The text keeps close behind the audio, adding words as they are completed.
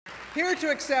Here to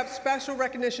accept special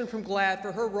recognition from GLAAD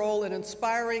for her role in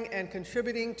inspiring and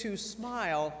contributing to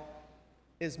Smile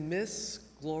is Miss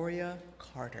Gloria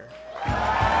Carter.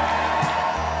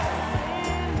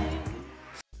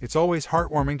 It's always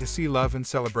heartwarming to see love and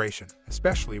celebration,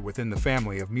 especially within the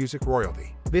family of music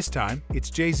royalty. This time, it's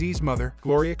Jay-Z's mother,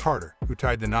 Gloria Carter, who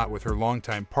tied the knot with her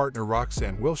longtime partner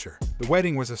Roxanne Wilshire. The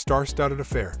wedding was a star-studded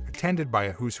affair, attended by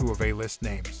a who's who of A-list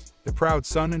names. The proud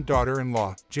son and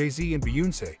daughter-in-law, Jay-Z and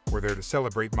Beyoncé, were there to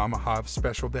celebrate Mama Hav's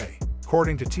special day.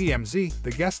 According to TMZ,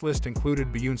 the guest list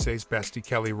included Beyoncé's bestie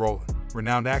Kelly Rowland,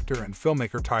 renowned actor and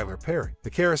filmmaker Tyler Perry,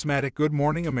 the charismatic Good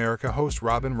Morning America host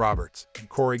Robin Roberts, and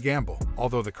Corey Gamble,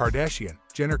 although the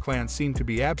Kardashian-Jenner clan seemed to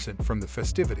be absent from the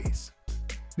festivities.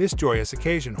 This joyous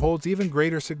occasion holds even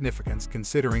greater significance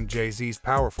considering Jay-Z's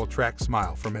powerful track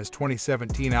Smile from his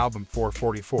 2017 album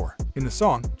 444. In the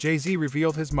song, Jay-Z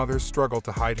revealed his mother's struggle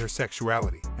to hide her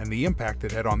sexuality and the impact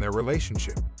it had on their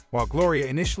relationship. While Gloria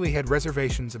initially had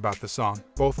reservations about the song,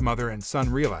 both mother and son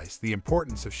realized the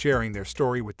importance of sharing their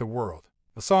story with the world.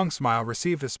 The song Smile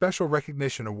received a special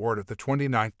recognition award at the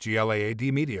 29th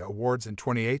GLAAD Media Awards in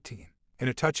 2018. In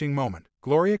a touching moment,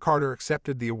 Gloria Carter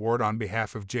accepted the award on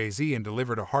behalf of Jay-Z and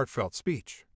delivered a heartfelt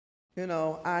speech. You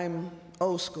know, I'm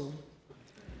old school.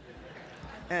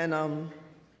 And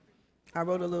I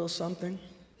wrote a little something,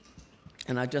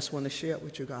 and I just want to share it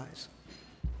with you guys.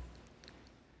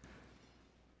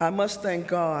 I must thank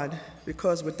God,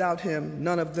 because without him,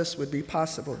 none of this would be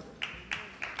possible.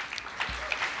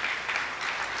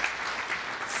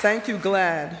 Thank you,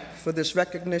 GLAAD, for this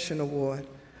recognition award.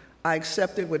 I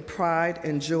accept it with pride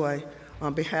and joy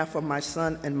on behalf of my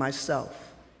son and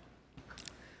myself.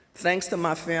 Thanks to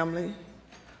my family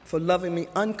for loving me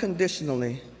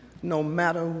unconditionally, no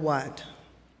matter what.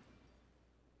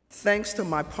 Thanks to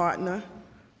my partner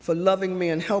for loving me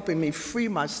and helping me free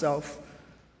myself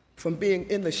from being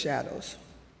in the shadows.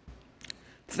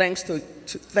 Thanks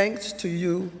to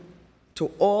you,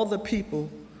 to all the people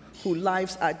whose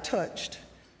lives I touched,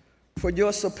 for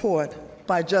your support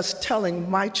by just telling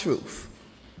my truth.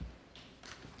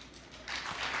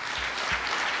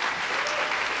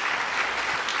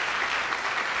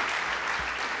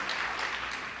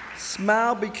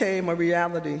 Smile became a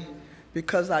reality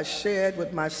because I shared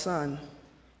with my son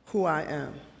who I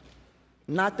am.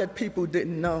 Not that people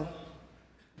didn't know.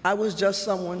 I was just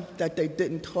someone that they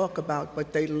didn't talk about,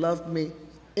 but they loved me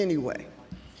anyway.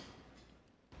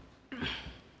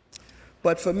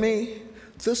 But for me,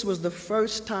 this was the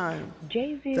first time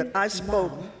that I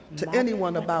spoke to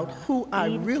anyone about who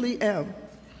I really am.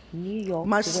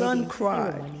 My son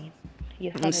cried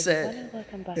and said,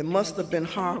 it must have been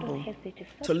horrible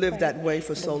to live that way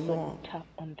for so long.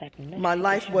 My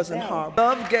life wasn't horrible.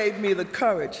 Love gave me the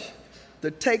courage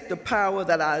to take the power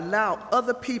that I allow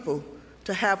other people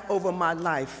to have over my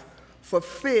life for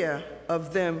fear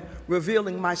of them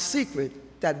revealing my secret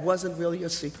that wasn't really a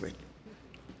secret.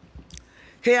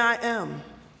 Here I am.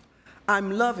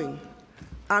 I'm loving,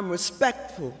 I'm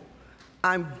respectful,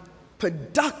 I'm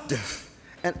productive,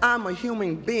 and I'm a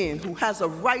human being who has a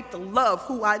right to love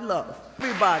who I love.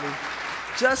 Everybody,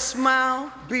 just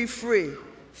smile, be free.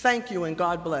 Thank you and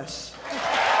God bless.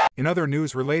 In other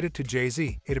news related to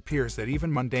Jay-Z, it appears that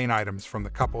even mundane items from the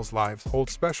couple's lives hold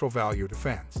special value to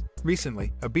fans.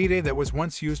 Recently, a bidet that was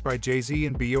once used by Jay-Z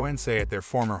and Beyoncé at their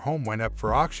former home went up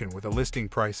for auction with a listing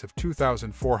price of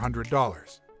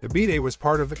 $2,400. The bidet was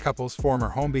part of the couple's former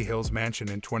Holmby Hills mansion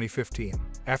in 2015.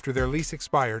 After their lease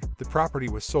expired, the property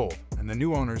was sold, and the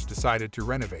new owners decided to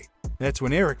renovate. That's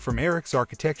when Eric from Eric's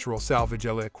Architectural Salvage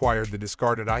acquired the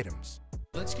discarded items.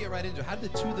 Let's get right into it. How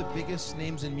did two of the biggest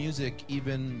names in music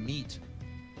even meet?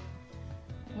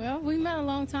 Well, we met a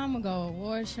long time ago.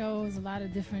 Award shows, a lot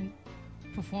of different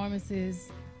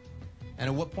performances. And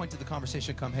at what point did the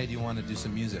conversation come, hey, do you want to do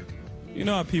some music? You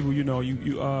know how people,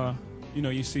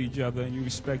 you see each other and you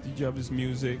respect each other's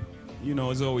music. You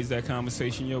know, it's always that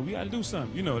conversation, yo, we gotta do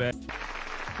something, you know that.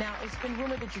 Now, it's been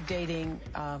rumored that you're dating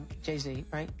Jay-Z,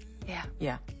 right? Yeah.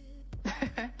 Yeah.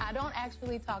 I don't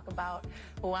actually talk about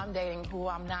who I'm dating, who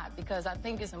I'm not, because I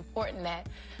think it's important that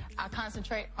I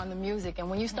concentrate on the music. And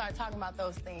when you start talking about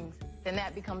those things, then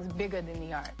that becomes bigger than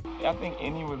the art. I think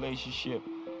any relationship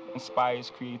inspires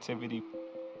creativity,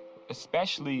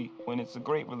 especially when it's a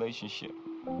great relationship.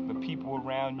 The people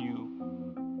around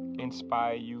you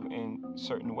inspire you in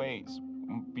certain ways,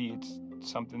 be it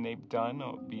something they've done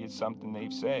or be it something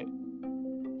they've said.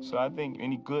 So I think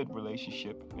any good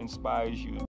relationship inspires you.